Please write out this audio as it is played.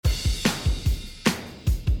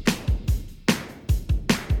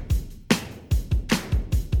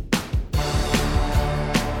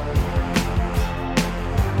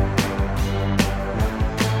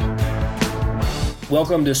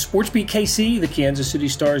Welcome to SportsBeat KC, the Kansas City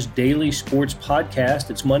Star's daily sports podcast.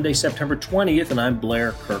 It's Monday, September 20th, and I'm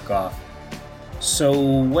Blair Kirchhoff. So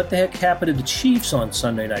what the heck happened to the Chiefs on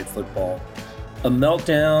Sunday Night Football? A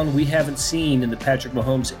meltdown we haven't seen in the Patrick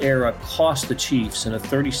Mahomes era cost the Chiefs in a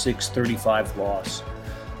 36-35 loss.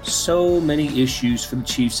 So many issues for the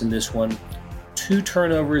Chiefs in this one. 2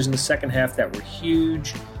 turnovers in the second half that were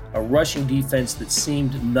huge, a rushing defense that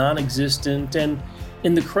seemed non-existent, and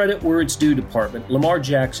in the credit where it's due department, Lamar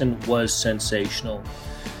Jackson was sensational.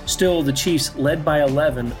 Still, the Chiefs led by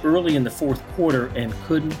 11 early in the fourth quarter and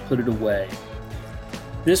couldn't put it away.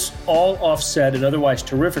 This all offset an otherwise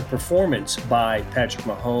terrific performance by Patrick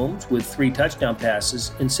Mahomes with 3 touchdown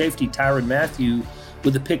passes and safety Tyrann Mathieu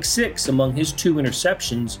with a pick 6 among his 2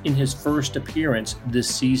 interceptions in his first appearance this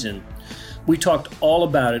season. We talked all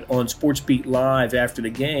about it on SportsBeat Live after the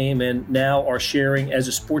game and now are sharing as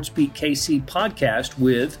a SportsBeat KC podcast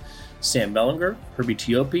with Sam Mellinger, Herbie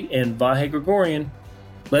Teope, and Vahe Gregorian.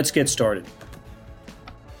 Let's get started.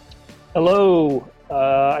 Hello,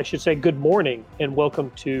 I should say good morning, and welcome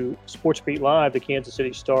to SportsBeat Live, the Kansas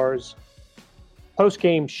City Stars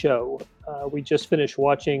post-game show. We just finished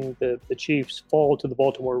watching the Chiefs fall to the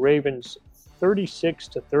Baltimore Ravens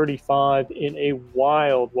 36-35 in a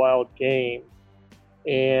wild game.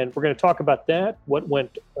 And we're going to talk about that, what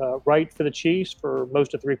went right for the Chiefs for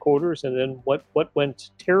most of 3 quarters, and then what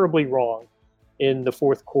went terribly wrong in the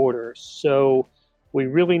fourth quarter. So we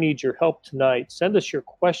really need your help tonight. Send us your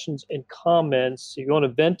questions and comments. If you want to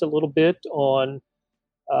vent a little bit on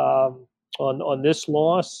this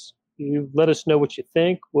loss, you let us know what you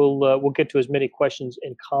think. We'll get to as many questions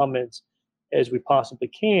and comments as we possibly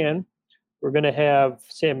can. We're going to have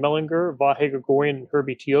Sam Mellinger, Vahe Gregorian, and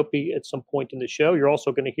Herbie Teope at some point in the show. You're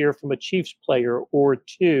also going to hear from a Chiefs player or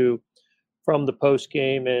 2 from the post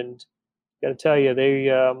game, and got to tell you,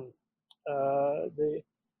 they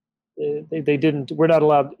didn't. We're not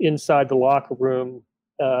allowed inside the locker room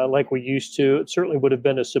like we used to. It certainly would have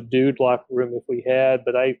been a subdued locker room if we had.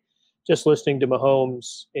 But just listening to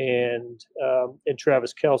Mahomes and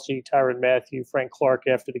Travis Kelce, Tyrann Mathieu, Frank Clark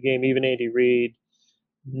after the game, even Andy Reid,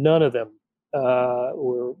 none of them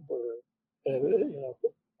were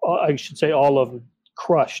I should say all of them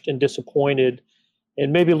crushed and disappointed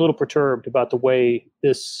and maybe a little perturbed about the way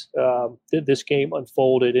this game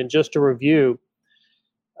unfolded. And just to review,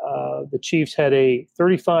 the Chiefs had a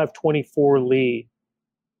 35-24 lead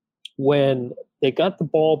when they got the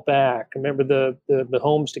ball back. Remember the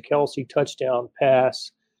Mahomes to Kelce touchdown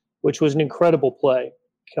pass, which was an incredible play.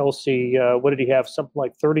 Kelce, what did he have? Something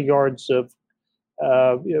like 30 yards of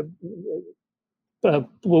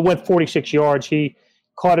went 46 yards. He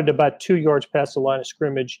caught it about 2 yards past the line of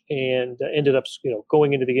scrimmage and ended up,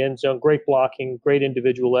 going into the end zone. Great blocking, great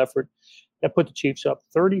individual effort. That put the Chiefs up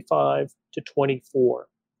 35-24.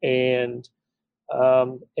 And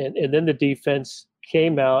then the defense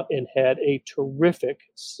came out and had a terrific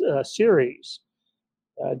series.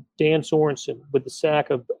 Dan Sorensen with the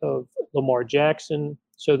sack of Lamar Jackson.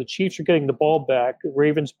 So the Chiefs are getting the ball back.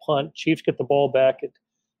 Ravens punt. Chiefs get the ball back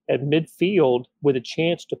at midfield with a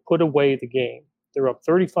chance to put away the game. They're up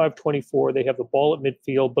 35-24. They have the ball at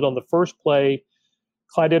midfield. But on the first play,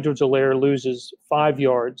 Clyde Edwards-Helaire loses 5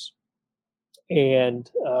 yards.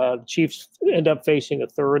 And the Chiefs end up facing a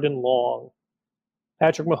 3rd and long.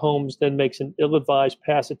 Patrick Mahomes then makes an ill-advised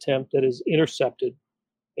pass attempt that is intercepted.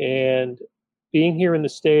 And being here in the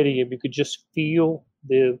stadium, you could just feel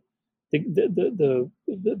the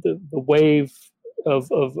wave of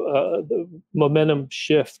the momentum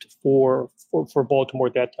shift for Baltimore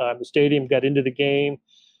at that time. The stadium got into the game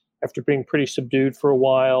after being pretty subdued for a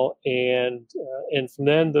while, and from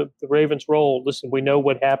then the Ravens rolled. Listen, we know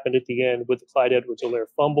what happened at the end with the Clyde Edwards-Helaire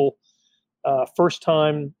fumble. First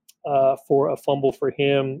time for a fumble for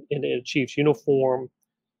him in a Chiefs uniform.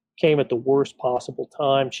 Came at the worst possible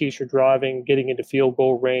time. Chiefs are driving, getting into field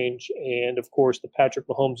goal range, and of course the Patrick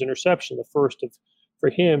Mahomes interception, the first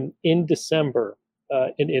for him in December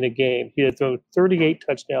in a game. He had thrown 38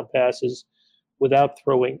 touchdown passes without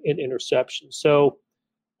throwing an interception. So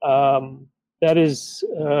that is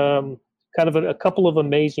kind of a couple of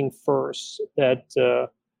amazing firsts that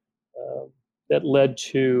led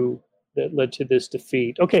to this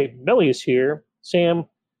defeat. Okay, Melly is here. Sam,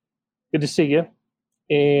 good to see you.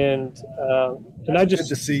 And I just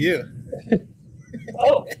good to see you.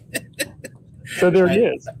 Oh, so there it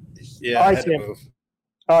is. Yeah. All right, Sam.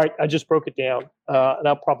 All right, I just broke it down, and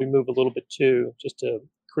I'll probably move a little bit too, just to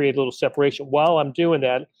create a little separation. While I'm doing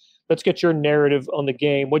that, let's get your narrative on the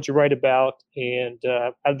game. What'd you write about, and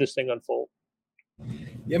how did this thing unfold?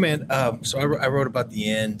 Yeah, man. So I wrote about the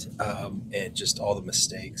end and just all the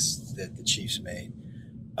mistakes that the Chiefs made.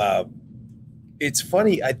 It's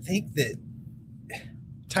funny. I think that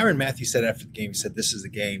Tyrann Mathieu said after the game, he said, "This is a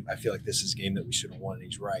game. I feel like this is a game that we should have won." And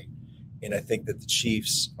he's right. And I think that the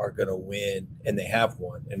Chiefs are going to win, and they have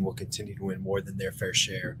won, and will continue to win more than their fair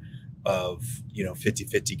share of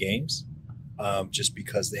 50-50 games, just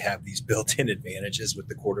because they have these built-in advantages with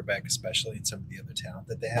the quarterback, especially, and some of the other talent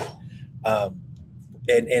that they have.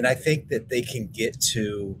 And I think that they can get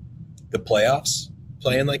to the playoffs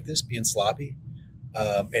playing like this, being sloppy.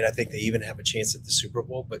 And I think they even have a chance at the Super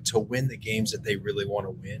Bowl. But to win the games that they really want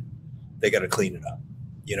to win, they got to clean it up.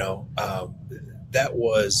 That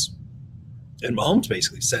was, and Mahomes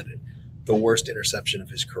basically said it, the worst interception of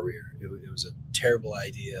his career. It was a terrible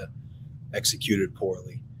idea, executed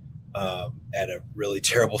poorly, at a really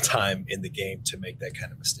terrible time in the game to make that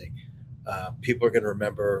kind of mistake. People are going to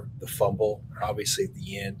remember the fumble, obviously, at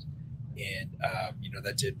the end. And,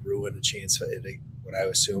 that did ruin a chance for what I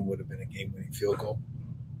assume would have been a game-winning field goal.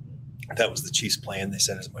 That was the Chiefs' plan. They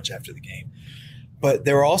said as much after the game. But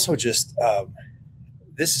they were also just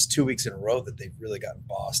this is 2 weeks in a row that they've really gotten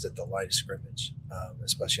bossed at the line of scrimmage,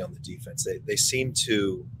 especially on the defense. They seem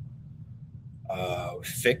to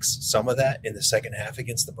fix some of that in the second half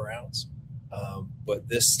against the Browns. But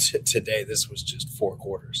today, this was just 4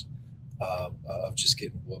 quarters of just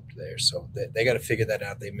getting whooped there. So they got to figure that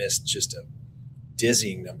out. They missed just a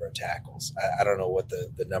dizzying number of tackles. I don't know what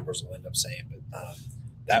the numbers will end up saying, but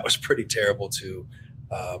that was pretty terrible too.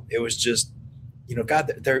 It was just,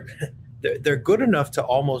 God, they're good enough to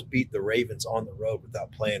almost beat the Ravens on the road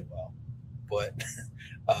without playing well, but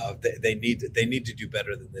they need to do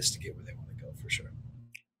better than this to get where they want to go for sure.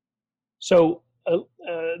 So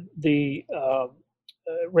the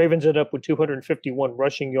Ravens ended up with 251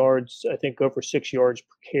 rushing yards, I think over 6 yards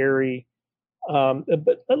per carry.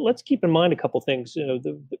 But let's keep in mind a couple things.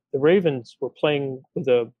 The Ravens were playing with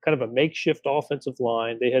a kind of a makeshift offensive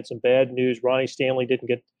line. They had some bad news. Ronnie Stanley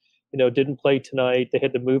didn't play tonight. They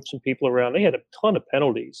had to move some people around. They had a ton of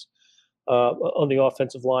penalties on the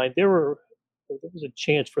offensive line. There was a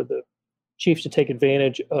chance for the Chiefs to take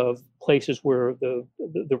advantage of places where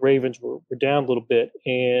the Ravens were down a little bit,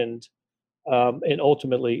 and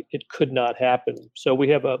ultimately it could not happen. So we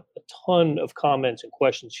have a ton of comments and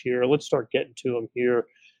questions here. Let's start getting to them here.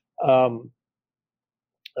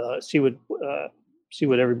 See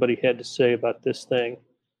what everybody had to say about this thing.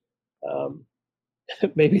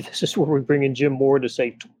 Maybe this is where we bring in Jim Moore to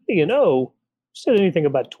say 20-0. Who said anything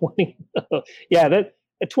about 20? Yeah, that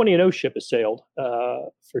 20-0 ship has sailed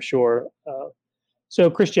for sure. So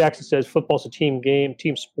Chris Jackson says football's a team game,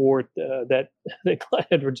 team sport that Clyde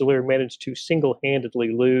Edwards-Helaire managed to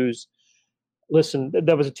single-handedly lose. Listen,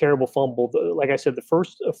 that was a terrible fumble. Like I said, the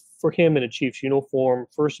first for him in a Chiefs uniform,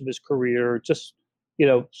 first of his career, just,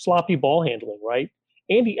 sloppy ball handling, right?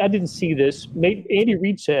 Andy, I didn't see this. Andy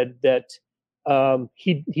Reid said that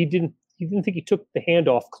he didn't think he took the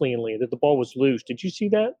handoff cleanly, that the ball was loose. Did you see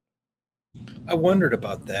that? I wondered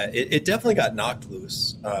about that. It definitely got knocked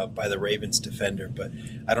loose by the Ravens defender, but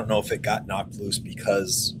I don't know if it got knocked loose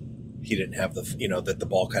because he didn't have that the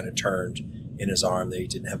ball kind of turned in his arm, that he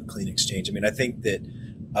didn't have a clean exchange. I mean, I think that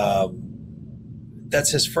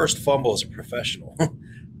that's his first fumble as a professional.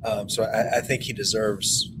 So I think he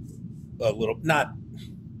deserves a little, not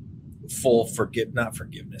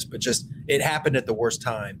forgiveness, but just it happened at the worst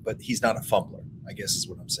time, but he's not a fumbler, I guess is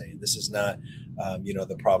what I'm saying. This is not,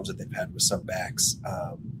 the problems that they've had with some backs,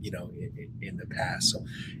 in the past. So,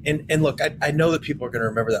 and look, I know that people are going to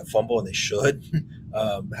remember that fumble, and they should.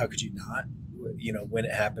 How could you not? When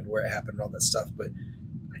it happened, where it happened, and all that stuff. But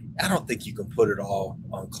I don't think you can put it all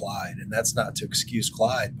on Clyde, and that's not to excuse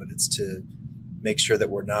Clyde, but it's to make sure that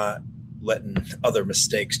we're not letting other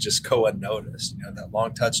mistakes just go unnoticed. That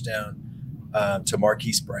long touchdown to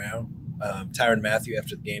Marquise Brown. Tyrann Mathieu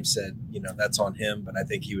after the game said, that's on him, but I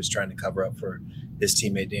think he was trying to cover up for his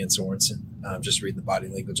teammate Dan Sorensen, just reading the body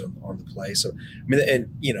language on the play. So, I mean, and,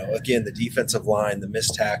 again, the defensive line, the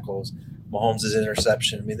missed tackles, Mahomes'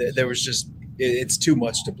 interception. I mean, there was just it's too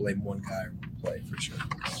much to blame one guy or one play for sure.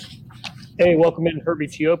 Hey, welcome in, Herbie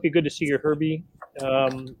Teope. Good to see you, Herbie.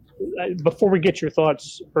 Before we get your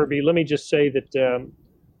thoughts, Herbie, let me just say that,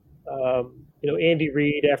 Andy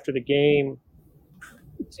Reid after the game,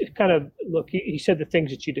 kind of he said the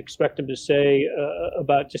things that you'd expect him to say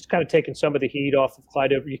about just kind of taking some of the heat off of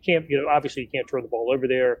Clyde Edwards. You can't, obviously you can't turn the ball over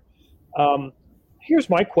there.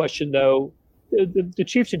 Here's my question though. The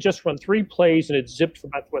Chiefs had just run 3 plays and it zipped for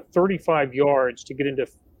about 35 yards to get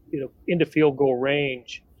into field goal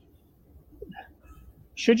range.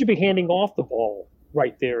 Should you be handing off the ball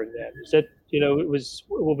right there and then? Is that, it was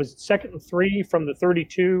 2nd and 3 from the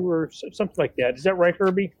 32 or something like that? Is that right,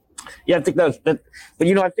 Herbie? Yeah, I think that. But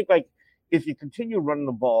I think like if you continue running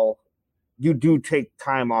the ball, you do take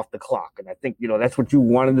time off the clock, and I think that's what you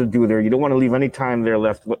wanted to do there. You don't want to leave any time there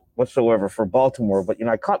left whatsoever for Baltimore. But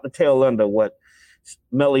I caught the tail end of what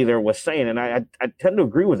Melly there was saying, and I tend to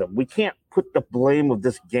agree with him. We can't put the blame of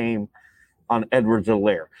this game on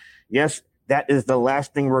Edwards-Helaire. Yes, that is the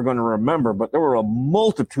last thing we're going to remember, but there were a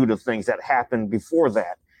multitude of things that happened before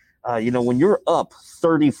that. When you're up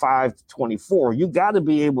 35-24, you got to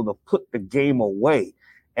be able to put the game away.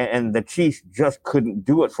 And the Chiefs just couldn't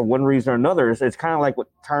do it for one reason or another. It's kind of like what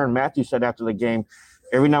Tyrann Mathieu said after the game.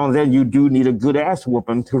 Every now and then you do need a good ass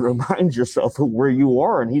whooping to remind yourself of where you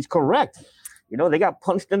are, and he's correct. They got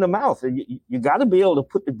punched in the mouth. And you got to be able to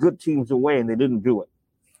put the good teams away, and they didn't do it.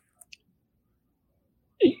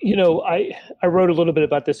 I wrote a little bit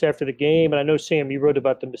about this after the game, and I know, Sam, you wrote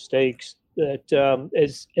about the mistakes that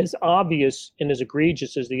as obvious and as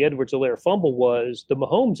egregious as the Edwards-Helaire fumble was, the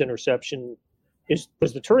Mahomes interception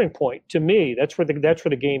was the turning point to me. That's where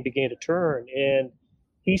the game began to turn. And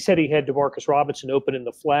he said he had DeMarcus Robinson open in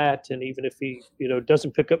the flat, and even if he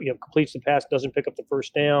doesn't pick up, completes the pass, doesn't pick up the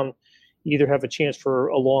first down, you either have a chance for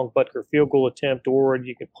a long Butker field goal attempt, or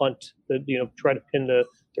you can punt try to pin the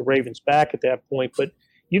Ravens back at that point. But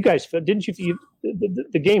you guys, didn't you?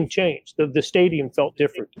 The game changed. The stadium felt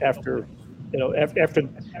different after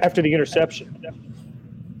the interception.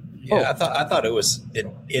 Yeah, I thought it was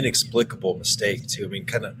an inexplicable mistake too. I mean,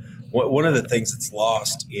 kind of one of the things that's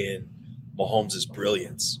lost in Mahomes'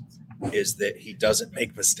 brilliance is that he doesn't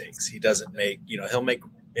make mistakes. He doesn't make he'll make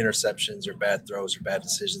interceptions or bad throws or bad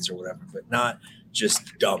decisions or whatever, but not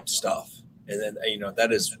just dumb stuff. And then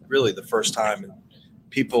that is really the first time, and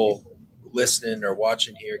people listening or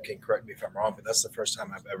watching here can correct me if I'm wrong, but that's the first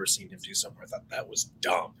time I've ever seen him do something where I thought that was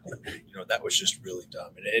dumb. That was just really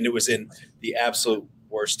dumb. And it was in the absolute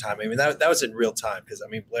worst time. I mean, that was in real time because,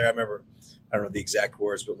 Blair, I remember, I don't know the exact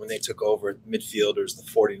words, but when they took over midfield, it was the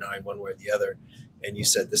 49 one way or the other, and you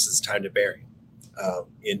said, this is time to bury.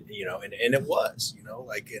 And it was,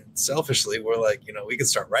 and selfishly, we're like, we can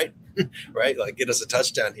start writing, right? Like, get us a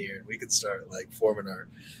touchdown here, and we can start, like, forming our,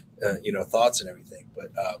 thoughts and everything.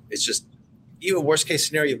 But it's just, even worst case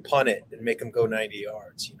scenario, you punt it and make them go 90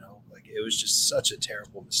 yards, like it was just such a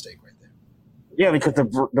terrible mistake right there. Yeah, because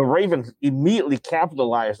the Ravens immediately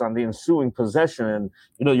capitalized on the ensuing possession, and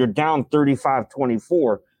you're down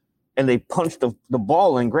 35-24, and they punched the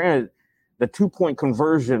ball in. Granted, the 2-point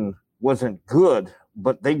conversion wasn't good,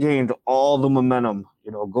 but they gained all the momentum,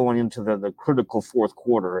 going into the critical fourth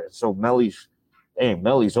quarter. And so Melly's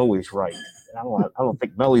always right. I don't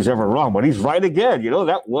think Melly's ever wrong, but he's right again.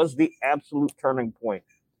 That was the absolute turning point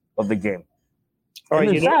of the game. All right,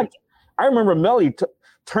 in fact, I remember Melly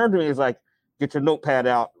turned to me and was like, get your notepad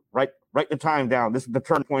out, write the time down. This is the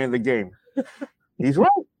turning point of the game. He's right.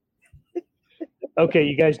 Okay,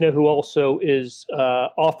 you guys know who also is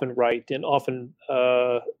often right and often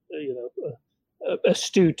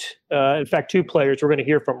astute. In fact, two players we're going to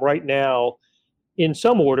hear from right now. In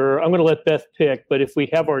some order, I'm going to let Beth pick, but if we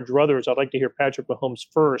have our druthers, I'd like to hear Patrick Mahomes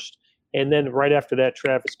first, and then right after that,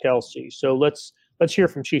 Travis Kelce. So let's hear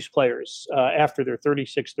from Chiefs players after their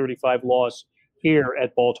 36-35 loss here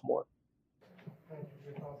at Baltimore.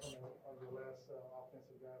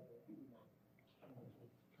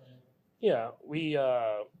 Yeah, we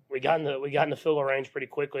got in the field goal range pretty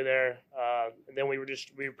quickly there, and then we were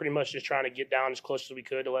pretty much just trying to get down as close as we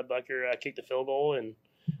could to let Butker kick the field goal, and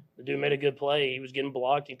the dude made a good play. He was getting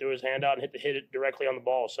blocked. He threw his hand out and hit it directly on the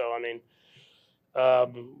ball. So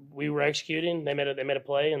we were executing. They made a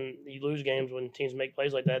play, and you lose games when teams make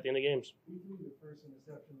plays like that at the end of games. The first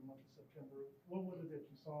interception in the month of September. What was it that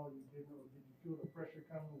you saw? You didn't, or did you feel the pressure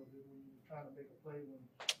coming? Was it when you were trying to make a play when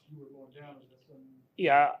you were going down?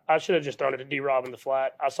 Yeah, I should have just thrown it to D-Rob in the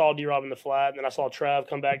flat. I saw D-Rob in the flat, and then I saw Trav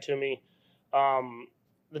come back to me.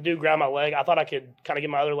 The dude grabbed my leg. I thought I could kind of get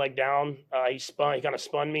my other leg down. He kind of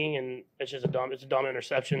spun me, and it's a dumb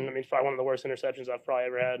interception. It's probably one of the worst interceptions I've probably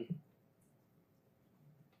ever had.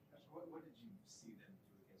 What did you see them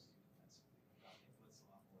do against you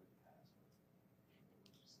defensively?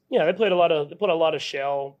 Yeah, they put a lot of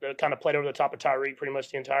shell. They kind of played over the top of Tyreek pretty much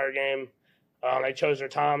the entire game. They chose their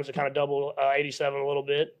times to kind of double 87 a little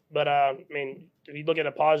bit. But, if you look at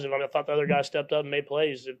it positive, I thought the other guys stepped up and made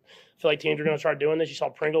plays. I feel like teams are going to start doing this. You saw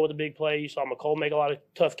Pringle with a big play. You saw McCole make a lot of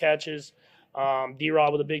tough catches.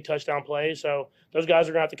 D-Rob with a big touchdown play. So those guys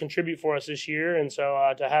are going to have to contribute for us this year. And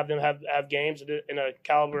so to have them have games in a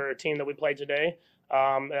caliber team that we played today,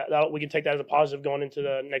 we can take that as a positive going into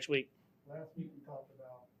the next week. Last week we talked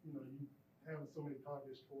about, you having so many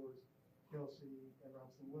targets towards Kelce and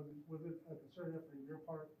Robinson. Was it a concerted effort on your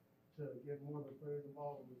part to get more of the players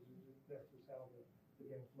involved, or was it how the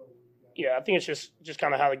game flowed. Yeah, I think it's just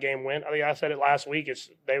kind of how the game went. I think I said it last week. It's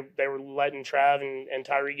they were letting Trav and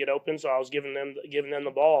Tyreek get open, so I was giving them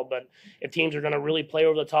the ball. But if teams are going to really play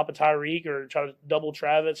over the top of Tyreek or try to double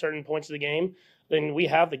Trav at certain points of the game, then we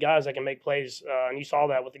have the guys that can make plays, and you saw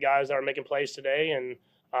that with the guys that are making plays today. And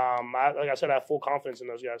like I said, I have full confidence in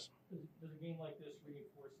those guys. Does a game like this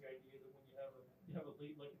reinforce the idea that when you have a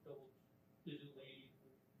lead, like a double-digit lead,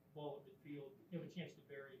 ball at midfield, you have a chance to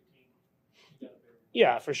bury a team? You got to bury.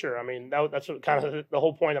 Yeah, for sure. I mean, that's what kind of the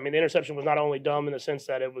whole point. I mean, the interception was not only dumb in the sense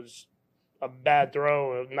that it was a bad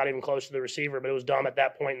throw, not even close to the receiver, but it was dumb at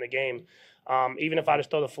that point in the game. Even if I just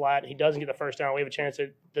throw the flat and he doesn't get the first down, we have a chance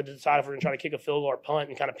to decide if we're going to try to kick a field goal or punt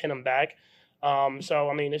and kind of pin him back. So,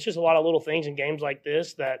 I mean, it's just a lot of little things in games like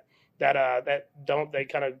this that kind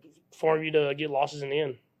of form you to get losses in the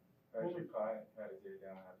end.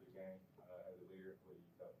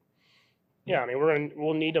 Yeah, I mean,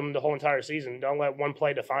 we'll need them the whole entire season. Don't let one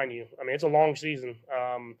play define you. I mean, it's a long season.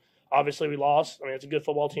 Obviously, we lost. I mean, it's a good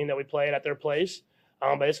football team that we played at their place,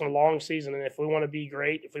 but it's a long season. And if we want to be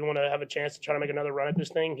great, if we want to have a chance to try to make another run at this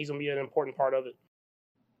thing, he's going to be an important part of it.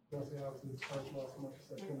 What was the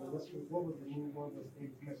move? What was the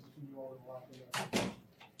message to you all in the locker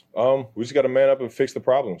room? We just got to man up and fix the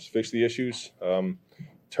problems, fix the issues.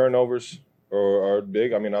 Turnovers are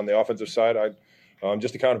big. I mean, on the offensive side,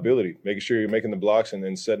 just accountability, making sure you're making the blocks and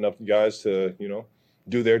then setting up guys to,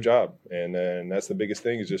 do their job. And that's the biggest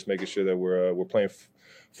thing, is just making sure that we're playing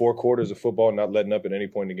 4 quarters of football and not letting up at any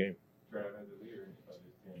point in the game. Trav, as a leader of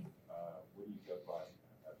this team, what do you justify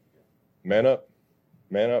after the game? Man up.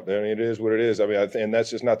 Man up. I mean, it is what it is. I mean, and that's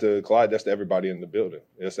just not to Clyde. That's to everybody in the building.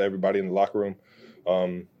 That's to everybody in the locker room.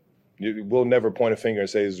 We'll never point a finger and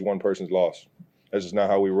say this is one person's loss. That's just not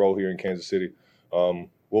how we roll here in Kansas City.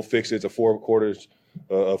 We'll fix it. It's a 4 quarters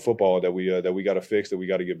of football that we got to fix, that we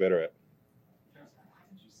got to get better at.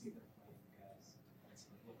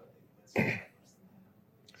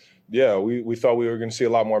 Yeah, we thought we were going to see a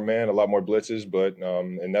lot more man, a lot more blitzes, but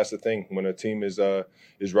and that's the thing. When a team is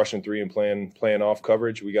rushing 3 and playing off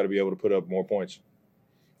coverage, we got to be able to put up more points,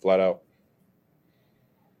 flat out.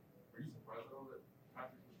 Were you surprised at all that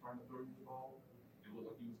Patrick was trying to throw you the ball? It looked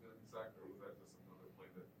like he was going to be sacked, or was that just another play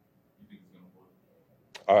that you think is going to work?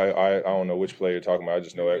 I don't know which play you're talking about. I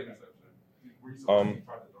just know that. Were you surprised he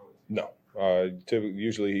tried to throw it? No.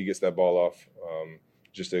 Usually he gets that ball off.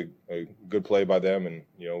 Just a good play by them, and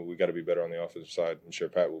we got to be better on the offensive side. I'm sure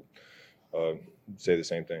Pat will say the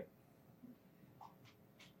same thing.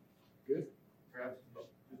 Good. Perhaps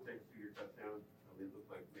just take to your touchdown. It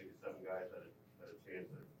looked like maybe 7 guys had a chance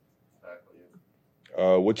to tackle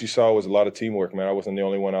you. What you saw was a lot of teamwork, man. I wasn't the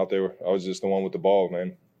only one out there. I was just the one with the ball,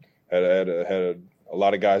 man. Had a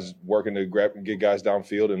lot of guys working to get guys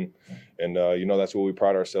downfield, and that's what we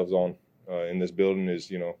pride ourselves on in this building,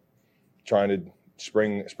 is trying to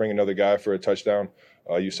spring another guy for a touchdown.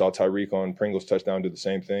 You saw Tyreek on Pringle's touchdown do the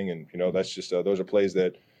same thing, and that's just those are plays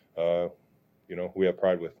that we have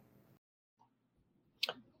pride with.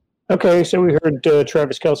 Okay, so we heard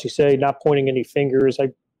Travis Kelce say not pointing any fingers. I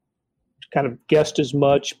kind of guessed as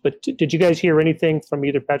much, but did you guys hear anything from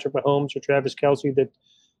either Patrick Mahomes or Travis Kelce that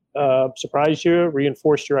surprised you,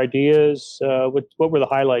 reinforced your ideas? What were the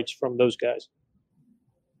highlights from those guys?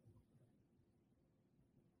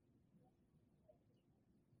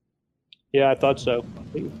 Yeah, I thought so.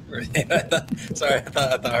 Sorry, I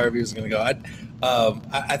thought Harvey was going to go.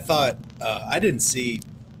 I thought I didn't see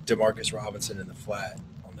Demarcus Robinson in the flat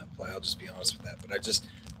on that play. I'll just be honest with that. But I just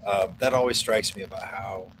that always strikes me about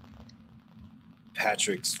how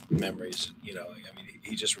Patrick's memories.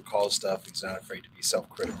 He just recalls stuff. He's not afraid to be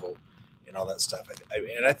self-critical and all that stuff.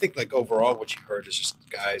 And I think overall, what you heard is just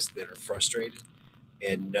guys that are frustrated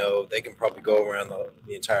and know they can probably go around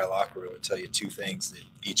the entire locker room and tell you 2 things that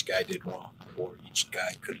each guy did wrong or each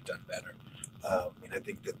guy could have done better. And I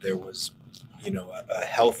think that there was, a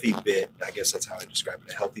healthy bit, I guess that's how I describe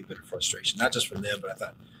it, a healthy bit of frustration, not just from them, but I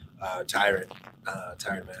thought Tyrann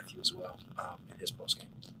Mathieu as well in his postgame.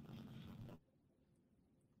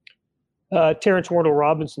 Terrence Wardle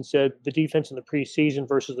Robinson said the defense in the preseason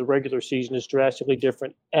versus the regular season is drastically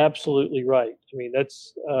different. Absolutely right. I mean,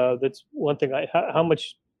 that's one thing. How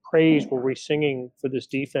much praise were we singing for this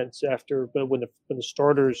defense after when the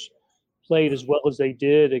starters played as well as they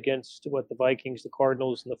did against the Vikings, the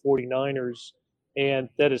Cardinals, and the 49ers? And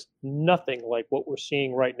that is nothing like what we're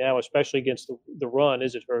seeing right now, especially against the run,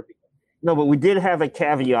 is it, Herbie? No, but we did have a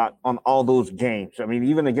caveat on all those games. I mean,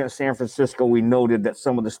 even against San Francisco, we noted that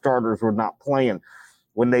some of the starters were not playing.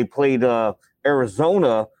 When they played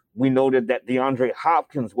Arizona, we noted that DeAndre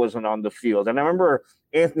Hopkins wasn't on the field. And I remember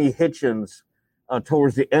Anthony Hitchens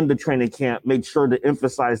towards the end of training camp made sure to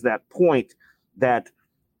emphasize that point that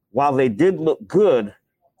while they did look good,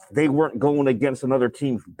 they weren't going against another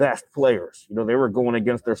team's best players. They were going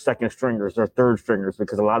against their second stringers, their third stringers,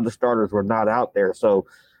 because a lot of the starters were not out there. So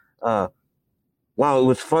while it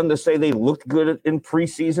was fun to say they looked good in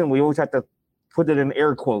preseason, we always have to put it in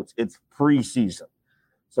air quotes. It's preseason.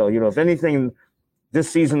 So, if anything, this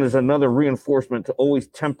season is another reinforcement to always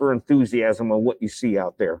temper enthusiasm on what you see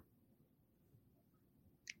out there.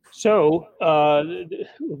 So,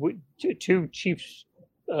 two Chiefs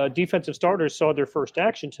defensive starters saw their first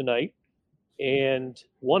action tonight, and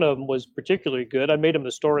one of them was particularly good. I made him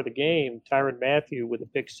the star of the game, Tyrann Mathieu, with a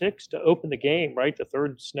pick six to open the game, right? The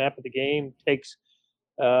third snap of the game, takes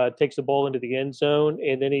the ball into the end zone,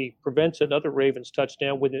 and then he prevents another Ravens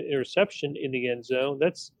touchdown with an interception in the end zone.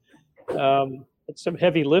 That's some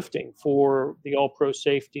heavy lifting for the all-pro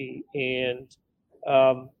safety, and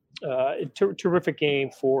terrific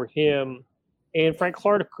game for him. And Frank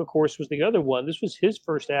Clark, of course, was the other one. This was his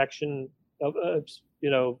first action of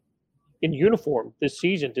in uniform this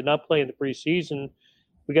season. Did not play in the preseason.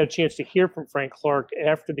 We got a chance to hear from Frank Clark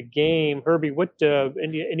after the game. Herbie, what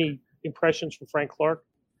any impressions from Frank Clark?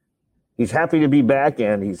 He's happy to be back,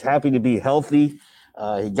 and he's happy to be healthy.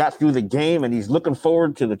 He got through the game, and he's looking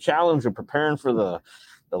forward to the challenge of preparing for the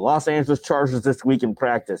Los Angeles Chargers this week in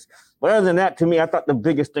practice. But other than that, to me, I thought the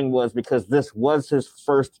biggest thing was because this was his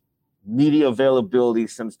first media availability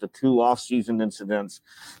since the two off-season incidents,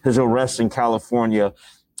 his arrests in California.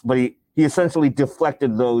 But he essentially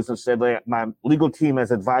deflected those and said, my legal team has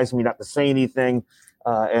advised me not to say anything,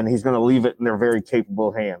 and he's going to leave it in their very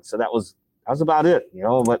capable hands. So that was about it,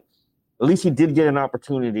 but at least he did get an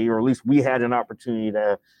opportunity, or at least we had an opportunity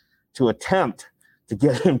to attempt to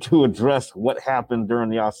get him to address what happened during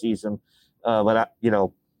the offseason. But he's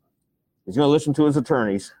going to listen to his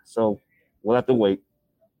attorneys, so we'll have to wait.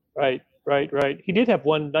 Right. He did have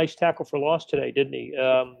one nice tackle for loss today, didn't he?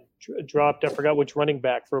 Dropped, I forgot which running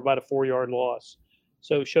back, for about a 4-yard loss.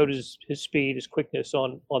 So showed his speed, his quickness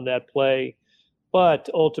on that play. But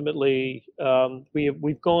ultimately,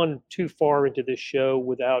 we've gone too far into this show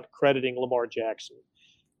without crediting Lamar Jackson.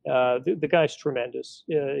 The guy's tremendous.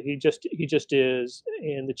 He just is.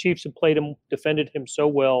 And the Chiefs have defended him so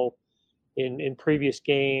well in previous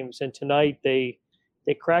games. And tonight they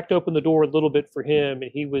cracked open the door a little bit for him,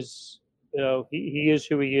 and he was, he is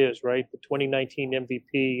who he is, right? The 2019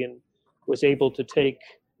 MVP, and was able to take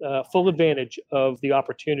full advantage of the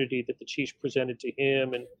opportunity that the Chiefs presented to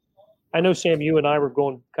him. And I know, Sam, you and I were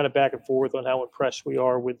going kind of back and forth on how impressed we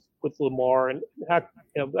are with Lamar, and how,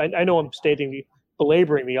 I know I'm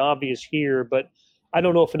belaboring the obvious here, but I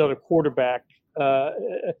don't know if another quarterback,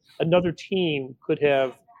 another team could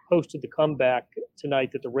have hosted the comeback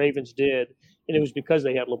tonight that the Ravens did, and it was because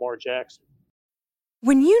they had Lamar Jackson.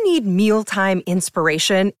 When you need mealtime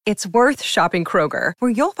inspiration, it's worth shopping Kroger, where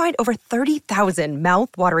you'll find over 30,000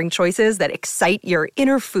 mouth-watering choices that excite your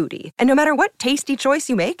inner foodie. And no matter what tasty choice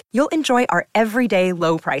you make, you'll enjoy our everyday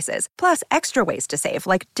low prices, plus extra ways to save,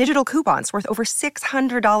 like digital coupons worth over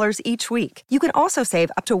 $600 each week. You can also save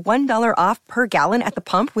up to $1 off per gallon at the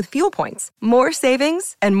pump with fuel points. More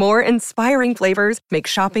savings and more inspiring flavors make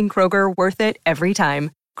shopping Kroger worth it every time.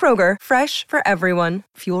 Kroger, fresh for everyone.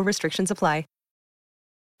 Fuel restrictions apply.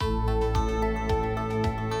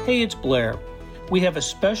 Hey, it's Blair. We have a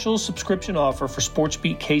special subscription offer for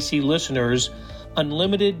SportsBeat KC listeners,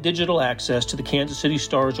 unlimited digital access to the Kansas City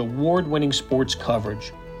Star's award-winning sports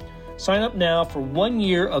coverage. Sign up now for 1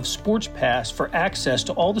 year of Sports Pass for access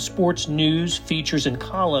to all the sports news, features, and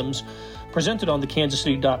columns presented on the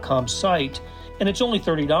kansascity.com site, and it's only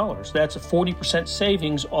 $30. That's a 40%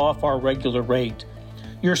 savings off our regular rate.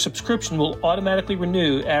 Your subscription will automatically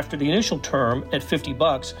renew after the initial term at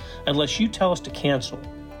 $50 unless you tell us to cancel.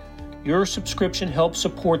 Your subscription helps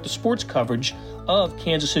support the sports coverage of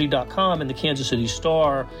kansascity.com and the Kansas City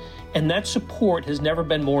Star, and that support has never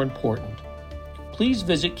been more important. Please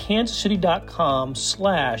visit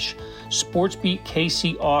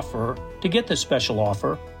kansascity.com/SportsBeatKC offer to get this special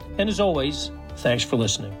offer. And as always, thanks for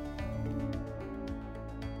listening.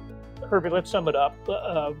 Herbie, let's sum it up.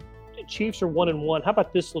 Chiefs are 1-1. How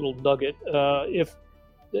about this little nugget? If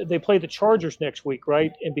they play the Chargers next week,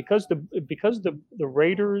 right? And because the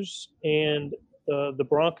Raiders and the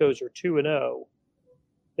Broncos are 2-0,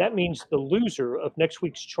 that means the loser of next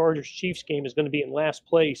week's Chargers-Chiefs game is going to be in last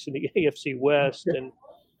place in the AFC West. And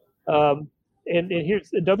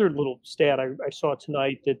here's another little stat I saw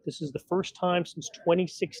tonight, that this is the first time since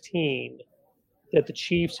 2016 that the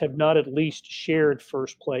Chiefs have not at least shared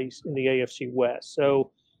first place in the AFC West.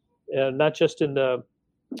 So not just in the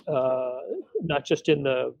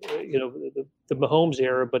the Mahomes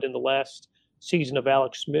era, but in the last season of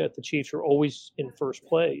Alex Smith, the Chiefs are always in first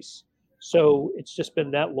place. So it's just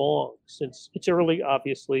been that long since it's early,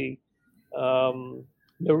 obviously. No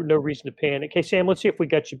reason to panic. Hey, Sam, let's see if we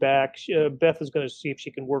got you back. Beth is going to see if she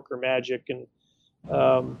can work her magic. And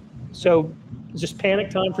so is this panic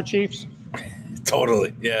time for Chiefs?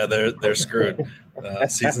 Totally. Yeah, they're screwed.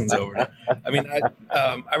 Season's over. I mean,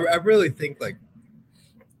 I really think like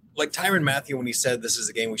Tyrann Mathieu, when he said this is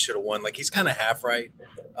a game we should have won, like he's kind of half right.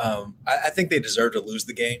 I think they deserve to lose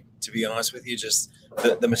the game, to be honest with you, just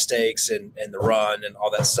the mistakes and the run and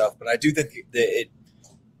all that stuff. But I do think that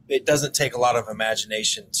it doesn't take a lot of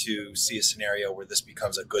imagination to see a scenario where this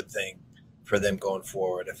becomes a good thing for them going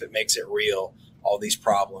forward. If it makes it real, all these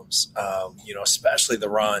problems, especially the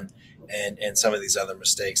run and some of these other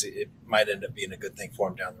mistakes, it might end up being a good thing for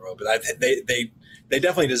them down the road. But they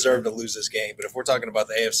definitely deserve to lose this game. But if we're talking about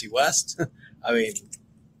the AFC West, I mean,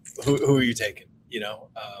 who are you taking?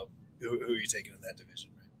 Who are you taking in that division?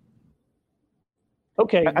 Right?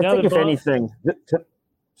 Okay. I think if anything,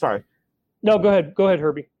 sorry. No, go ahead,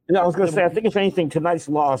 Herbie. No, I was going to say, I think if anything, tonight's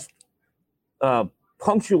loss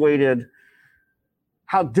punctuated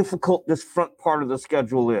how difficult this front part of the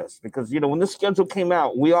schedule is. Because, when this schedule came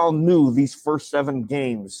out, we all knew these first 7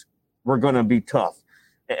 games were going to be tough.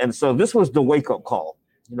 And so this was the wake-up call.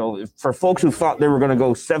 For folks who thought they were going to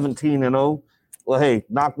go 17-0, well, hey,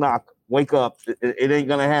 knock, knock, wake up. It ain't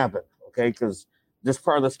going to happen, okay? Because this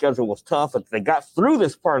part of the schedule was tough. If they got through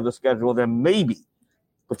this part of the schedule, then maybe.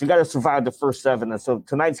 But you got to survive the first 7. And so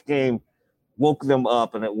tonight's game woke them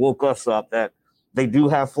up, and it woke us up that they do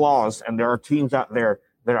have flaws, and there are teams out there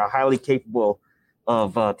that are highly capable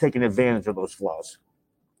of taking advantage of those flaws.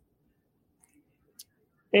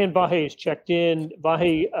 And Vahe is checked in.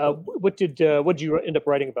 Vahe, what did you end up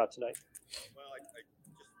writing about tonight? Well, I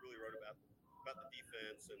just really wrote about the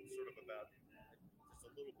defense and sort of about just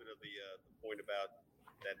a little bit of the point about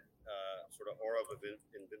that sort of aura of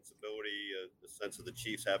invincibility, the sense of the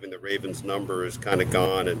Chiefs having the Ravens' number is kind of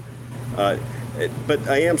gone. And but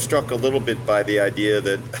I am struck a little bit by the idea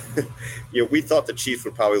that, we thought the Chiefs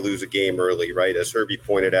would probably lose a game early, right? As Herbie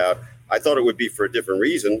pointed out, I thought it would be for a different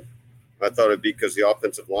reason. I thought it'd be because the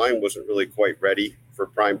offensive line wasn't really quite ready for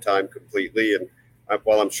prime time completely. And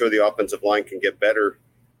while I'm sure the offensive line can get better,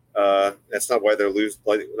 that's not why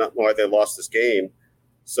not why they lost this game.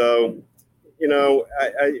 So,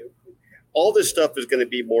 all this stuff is going to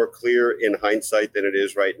be more clear in hindsight than it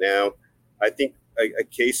is right now. I think a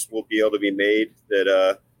case will be able to be made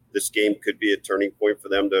that this game could be a turning point for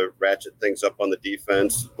them to ratchet things up on the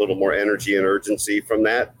defense, a little more energy and urgency from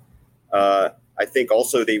that. I think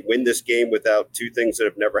also they win this game without 2 things that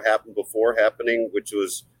have never happened before happening, which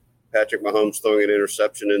was Patrick Mahomes throwing an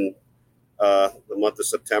interception in the month of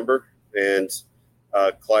September and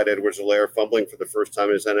Clyde Edwards-Helaire fumbling for the first time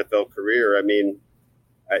in his NFL career. I mean,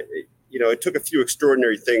 it took a few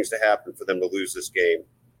extraordinary things to happen for them to lose this game.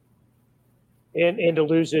 And to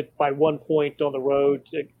lose it by 1 point on the road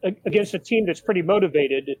against a team that's pretty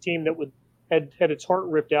motivated, a team that had its heart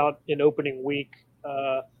ripped out in opening week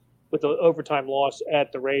with an overtime loss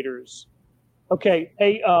at the Raiders. Okay,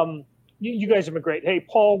 hey, you guys have been great. Hey,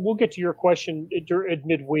 Paul, we'll get to your question at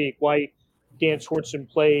midweek, why Dan Swartzen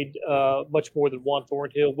played much more than Juan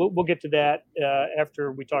Thornhill. We'll get to that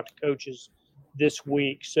after we talk to coaches this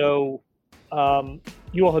week. So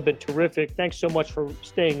you all have been terrific. Thanks so much for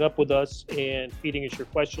staying up with us and feeding us your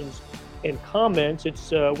questions and comments.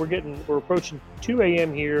 We're approaching 2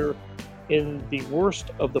 a.m. here in the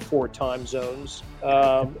worst of the 4 time zones.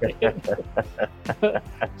 So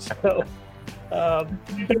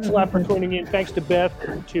thanks a lot for tuning in. Thanks to Beth,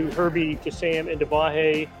 to Herbie, to Sam, and to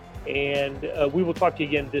Vahe. And we will talk to you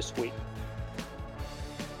again this week.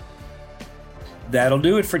 That'll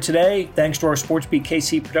do it for today. Thanks to our SportsBeat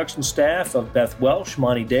KC production staff of Beth Welsh,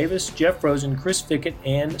 Monty Davis, Jeff Rosen, Chris Fickett,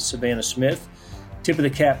 and Savannah Smith. Tip of the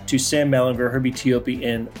cap to Sam Mellinger, Herbie Teope,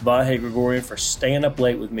 and Vahe Gregorian for staying up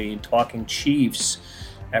late with me and talking Chiefs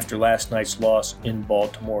after last night's loss in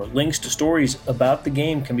Baltimore. Links to stories about the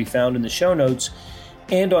game can be found in the show notes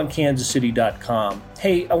and on kansascity.com.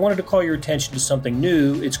 Hey, I wanted to call your attention to something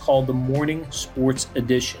new. It's called the Morning Sports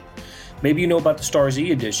Edition. Maybe you know about the Stars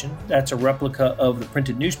E-Edition. That's a replica of the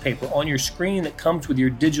printed newspaper on your screen that comes with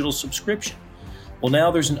your digital subscription. Well,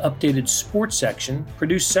 now there's an updated sports section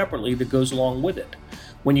produced separately that goes along with it.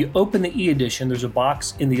 When you open the E-Edition, there's a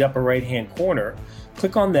box in the upper right-hand corner.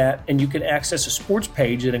 Click on that, and you can access a sports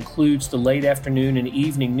page that includes the late afternoon and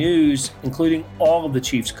evening news, including all of the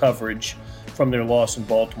Chiefs' coverage from their loss in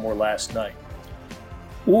Baltimore last night.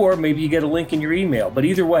 Or maybe you get a link in your email, but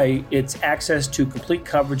either way, it's access to complete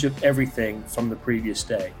coverage of everything from the previous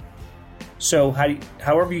day. So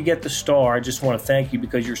however you get the star, I just want to thank you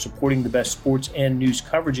because you're supporting the best sports and news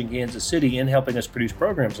coverage in Kansas City and helping us produce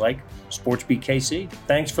programs like Sports Beat KC.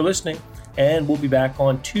 Thanks for listening, and we'll be back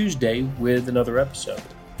on Tuesday with another episode.